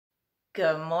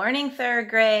Good morning, third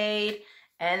grade.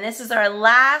 And this is our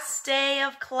last day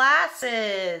of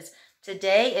classes.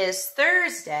 Today is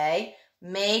Thursday,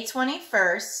 May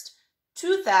 21st,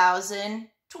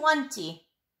 2020.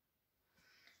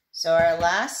 So our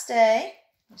last day,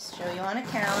 let's show you on a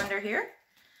calendar here.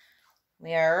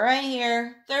 We are right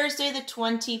here, Thursday the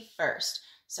 21st.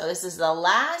 So this is the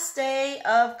last day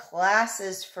of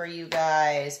classes for you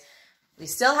guys. We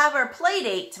still have our play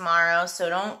date tomorrow, so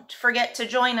don't forget to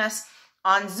join us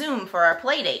on Zoom for our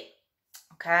play date.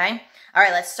 Okay? All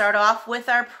right, let's start off with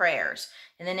our prayers.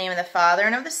 In the name of the Father,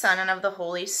 and of the Son, and of the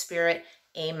Holy Spirit.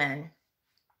 Amen.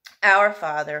 Our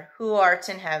Father, who art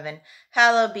in heaven,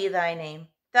 hallowed be thy name.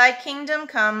 Thy kingdom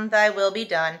come, thy will be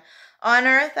done, on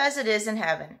earth as it is in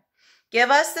heaven. Give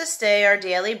us this day our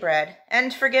daily bread,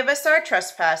 and forgive us our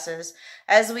trespasses,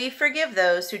 as we forgive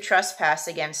those who trespass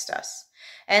against us.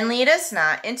 And lead us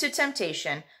not into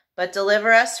temptation, but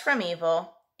deliver us from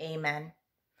evil. Amen.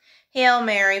 Hail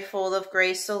Mary, full of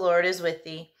grace, the Lord is with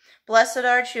thee. Blessed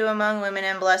art you among women,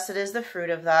 and blessed is the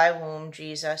fruit of thy womb,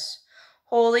 Jesus.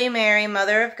 Holy Mary,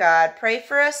 Mother of God, pray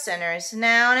for us sinners,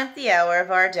 now and at the hour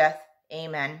of our death.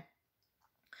 Amen.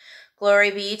 Glory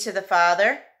be to the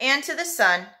Father, and to the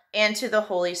Son, and to the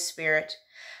Holy Spirit,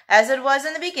 as it was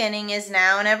in the beginning, is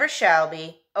now, and ever shall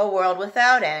be, a world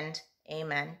without end.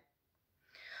 Amen.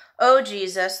 O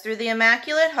Jesus, through the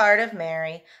Immaculate Heart of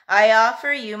Mary, I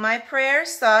offer you my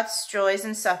prayers, thoughts, joys,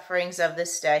 and sufferings of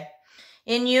this day.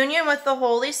 In union with the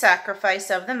holy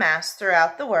sacrifice of the Mass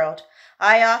throughout the world,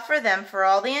 I offer them for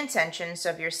all the intentions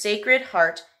of your Sacred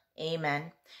Heart.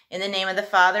 Amen. In the name of the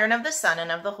Father, and of the Son,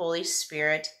 and of the Holy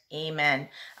Spirit. Amen.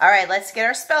 All right, let's get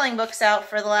our spelling books out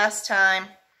for the last time.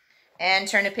 And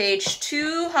turn to page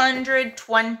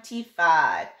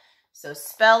 225. So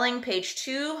spelling, page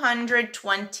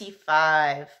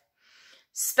 225.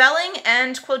 Spelling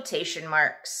and quotation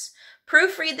marks.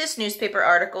 Proofread this newspaper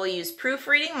article. Use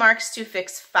proofreading marks to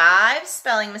fix 5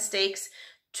 spelling mistakes,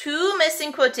 2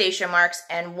 missing quotation marks,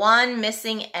 and 1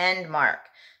 missing end mark.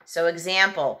 So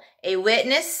example, a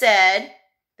witness said,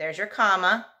 there's your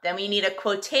comma, then we need a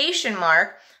quotation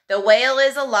mark. The whale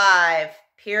is alive,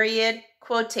 period,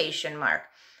 quotation mark.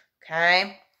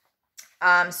 Okay,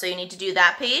 so you need to do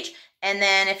that page. And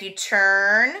then if you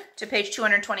turn to page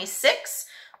 226,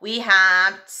 we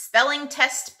have spelling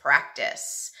test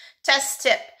practice. Test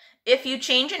tip. If you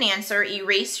change an answer,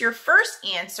 erase your first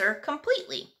answer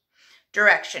completely.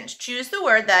 Directions. Choose the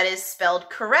word that is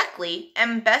spelled correctly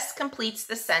and best completes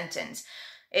the sentence.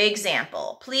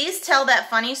 Example. Please tell that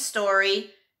funny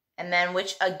story. And then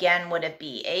which again would it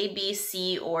be? A, B,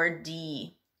 C, or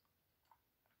D?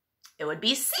 It would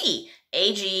be C.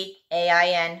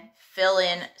 A-G-A-I-N. Fill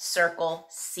in, circle,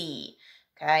 C.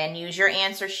 Okay, and use your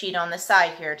answer sheet on the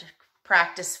side here to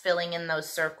practice filling in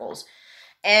those circles.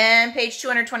 And page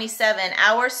 227,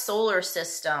 our solar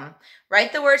system.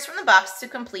 Write the words from the box to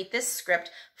complete this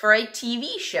script for a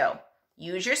TV show.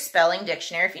 Use your spelling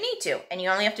dictionary if you need to. And you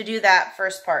only have to do that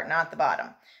first part, not the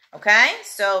bottom. Okay,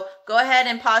 so go ahead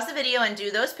and pause the video and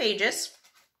do those pages.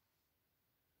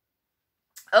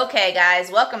 Okay,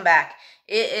 guys, welcome back.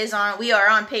 We are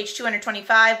on page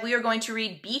 225. We are going to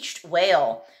read beached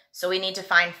whale. So we need to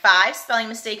find 5 spelling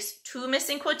mistakes, 2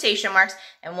 missing quotation marks,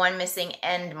 and 1 missing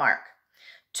end mark.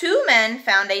 2 men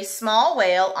found a small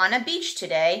whale on a beach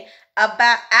today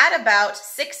at about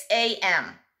 6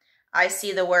 a.m. I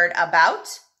see the word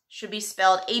about should be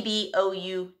spelled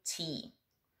A-B-O-U-T.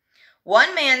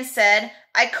 One man said,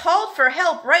 I called for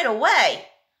help right away.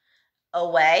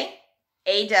 Away,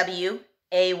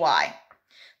 A-W-A-Y.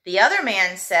 The other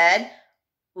man said,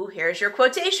 ooh, here's your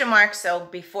quotation mark. So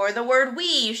before the word we,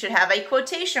 you should have a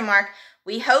quotation mark.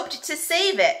 We hoped to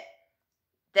save it.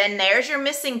 Then there's your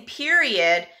missing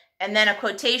period and then a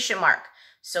quotation mark.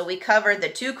 So we covered the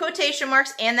 2 quotation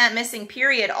marks and that missing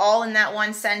period all in that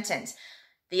one sentence.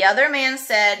 The other man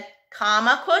said,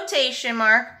 comma, quotation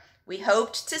mark. We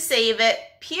hoped to save it,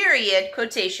 period,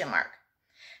 quotation mark.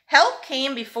 Help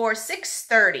came before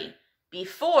 6:30.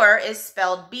 Before is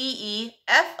spelled B-E-F-O-R-E.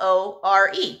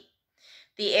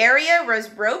 The area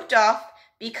was roped off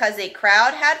because a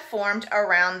crowd had formed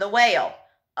around the whale.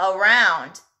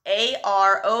 Around,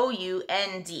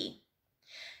 A-R-O-U-N-D.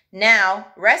 Now,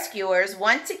 rescuers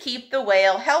want to keep the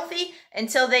whale healthy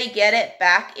until they get it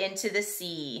back into the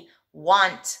sea.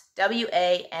 Want,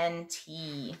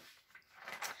 W-A-N-T.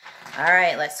 All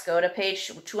right, let's go to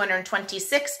page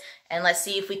 226 and let's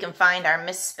see if we can find our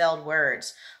misspelled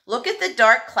words. Look at the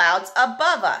dark clouds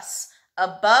above us.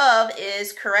 Above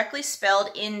is correctly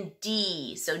spelled in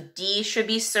D, so D should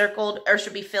be circled or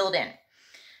should be filled in.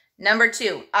 Number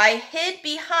 2, I hid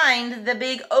behind the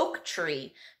big oak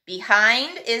tree.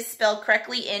 Behind is spelled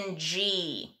correctly in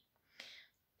G.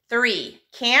 3,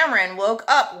 Cameron woke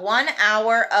up 1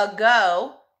 hour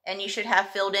ago, and you should have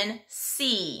filled in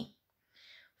C.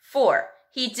 4,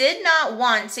 he did not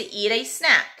want to eat a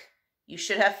snack. You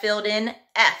should have filled in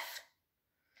F.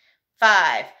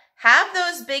 5, have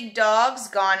those big dogs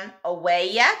gone away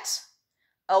yet?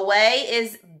 Away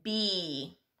is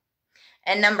B.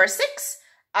 And number 6,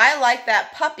 I like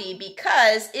that puppy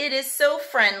because it is so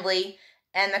friendly,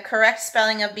 and the correct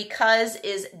spelling of because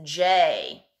is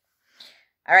J.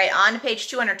 All right, on to page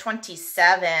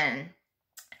 227,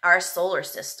 our solar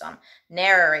system.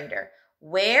 Narrator,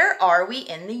 where are we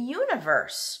in the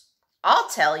universe? I'll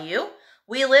tell you,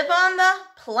 we live on the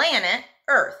planet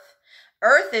Earth.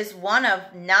 Earth is one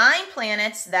of 9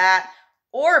 planets that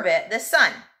orbit the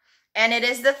sun, and it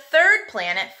is the 3rd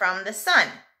planet from the sun.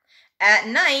 At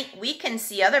night, we can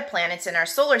see other planets in our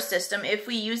solar system if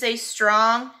we use a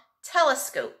strong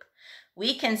telescope.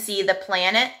 We can see the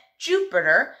planet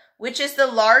Jupiter, which is the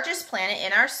largest planet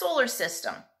in our solar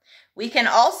system. We can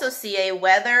also see a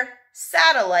weather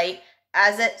satellite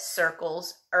as it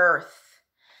circles Earth.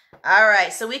 All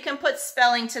right, so we can put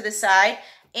spelling to the side.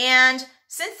 And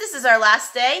since this is our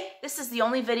last day, this is the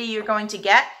only video you're going to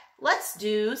get. Let's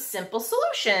do simple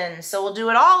solutions. So we'll do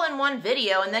it all in one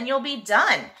video and then you'll be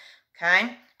done.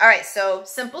 Okay. All right. So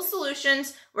simple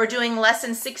solutions. We're doing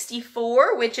lesson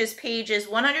 64, which is pages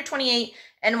 128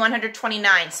 and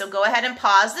 129. So go ahead and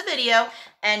pause the video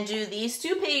and do these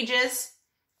 2 pages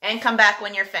and come back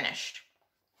when you're finished.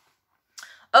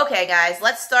 Okay, guys,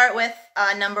 let's start with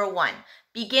number 1.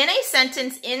 Begin a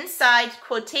sentence inside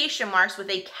quotation marks with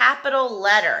a capital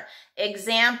letter.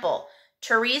 Example,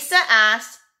 Teresa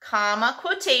asked, comma,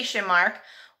 quotation mark,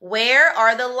 where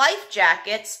are the life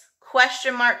jackets,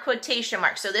 question mark, quotation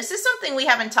mark. So this is something we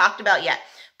haven't talked about yet.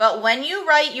 But when you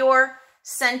write your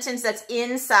sentence that's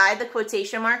inside the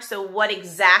quotation mark, so what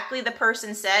exactly the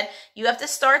person said, you have to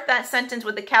start that sentence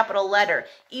with a capital letter,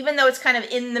 even though it's kind of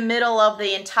in the middle of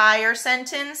the entire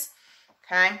sentence.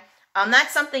 Okay.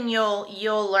 That's something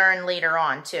you'll learn later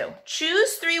on too.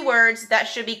 Choose 3 words that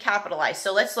should be capitalized.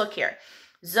 So let's look here.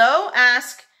 Zoe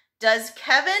asked, does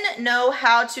Kevin know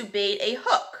how to bait a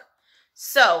hook?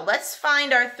 So let's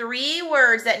find our 3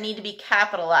 words that need to be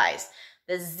capitalized.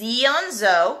 The Z on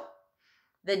Zoe,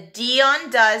 the D on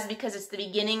does because it's the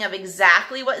beginning of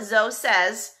exactly what Zoe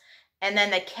says, and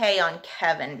then the K on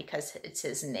Kevin because it's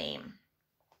his name.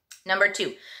 Number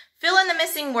 2, fill in the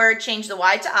missing word, change the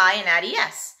Y to I and add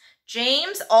ES.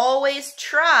 James always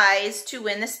tries to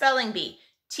win the spelling bee.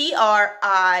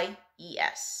 T-R-I-E-S.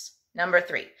 Number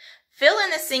 3, fill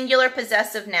in the singular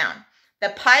possessive noun.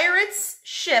 The pirate's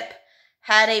ship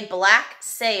had a black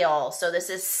sail. So this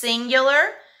is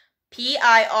singular,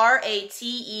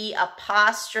 P-I-R-A-T-E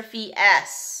apostrophe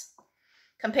S.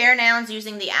 Compare nouns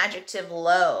using the adjective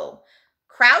low.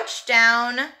 Crouch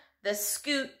down to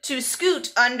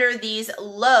scoot under these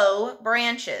low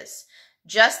branches.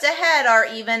 Just ahead are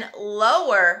even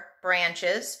lower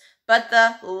branches, but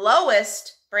the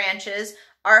lowest branches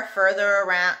are further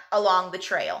along the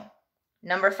trail.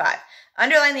 Number 5,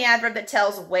 underline the adverb that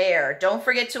tells where. Don't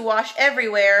forget to wash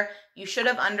everywhere. You should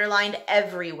have underlined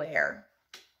everywhere.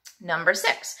 Number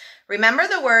 6, remember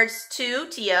the words to,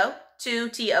 T-O, to,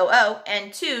 T-O-O,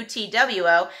 and to,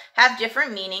 T-W-O have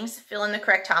different meanings. Fill in the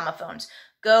correct homophones.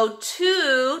 Go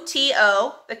to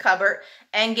T-O, the cupboard,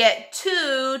 and get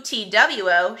 2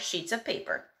 T-W-O sheets of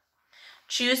paper.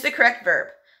 Choose the correct verb.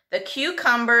 The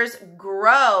cucumbers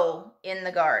grow in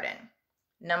the garden.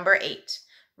 Number 8,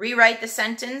 rewrite the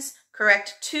sentence,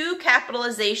 correct 2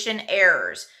 capitalization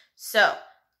errors. So,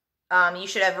 you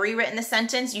should have rewritten the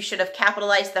sentence. You should have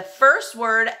capitalized the first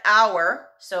word, our,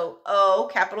 so O,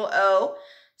 capital O.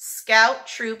 Scout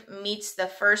troop meets the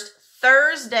first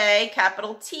Thursday,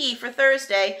 capital T for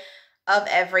Thursday, of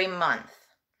every month.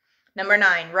 Number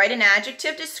 9, write an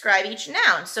adjective to describe each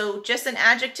noun. So just an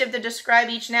adjective to describe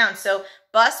each noun. So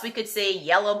bus, we could say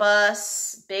yellow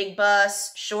bus, big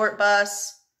bus, short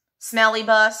bus, smelly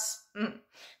bus.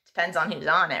 Depends on who's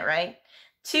on it, right?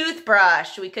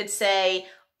 Toothbrush, we could say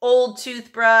old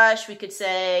toothbrush. We could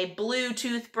say blue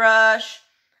toothbrush.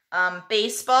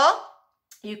 Baseball,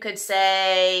 you could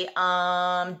say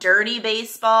dirty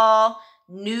baseball,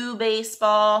 new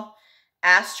baseball.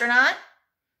 Astronaut,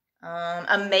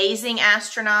 amazing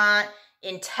astronaut,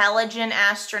 intelligent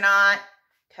astronaut.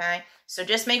 Okay, so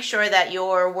just make sure that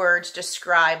your words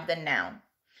describe the noun.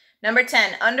 Number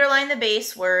 10, underline the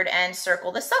base word and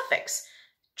circle the suffix.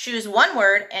 Choose one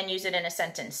word and use it in a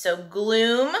sentence. So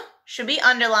gloom should be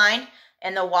underlined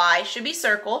and the Y should be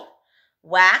circled.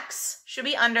 Wax should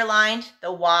be underlined,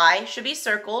 the Y should be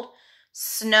circled.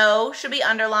 Snow should be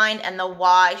underlined and the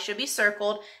Y should be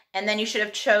circled. And then you should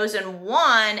have chosen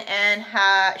one and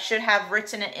should have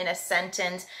written it in a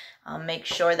sentence. Make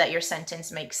sure that your sentence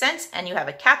makes sense and you have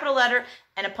a capital letter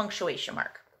and a punctuation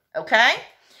mark. Okay?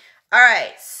 All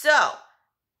right, so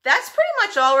that's pretty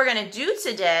much all we're going to do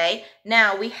today.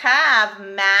 Now, we have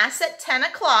Mass at 10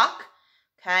 o'clock.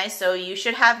 Okay, so you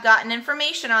should have gotten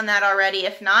information on that already.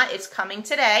 If not, it's coming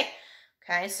today.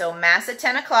 Okay, so Mass at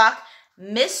 10 o'clock.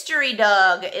 Mystery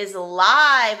Doug is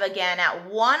live again at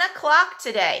 1 o'clock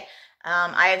today.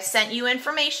 I have sent you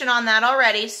information on that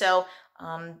already, so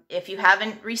if you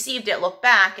haven't received it, look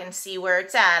back and see where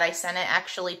it's at. I sent it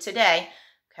actually today,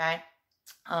 okay?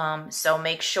 So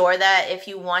make sure that if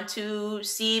you want to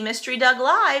see Mystery Doug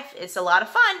live, it's a lot of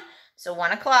fun. So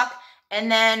 1 o'clock,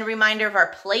 and then reminder of our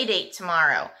play date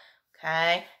tomorrow,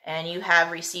 okay? And you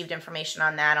have received information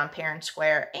on that on Parent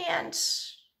Square, and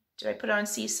did I put it on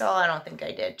Seesaw? I don't think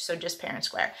I did. So just Parent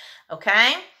Square.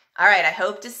 Okay? All right. I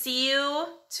hope to see you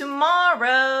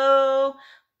tomorrow.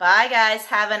 Bye, guys.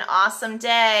 Have an awesome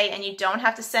day. And you don't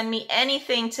have to send me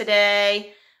anything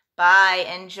today. Bye.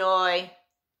 Enjoy.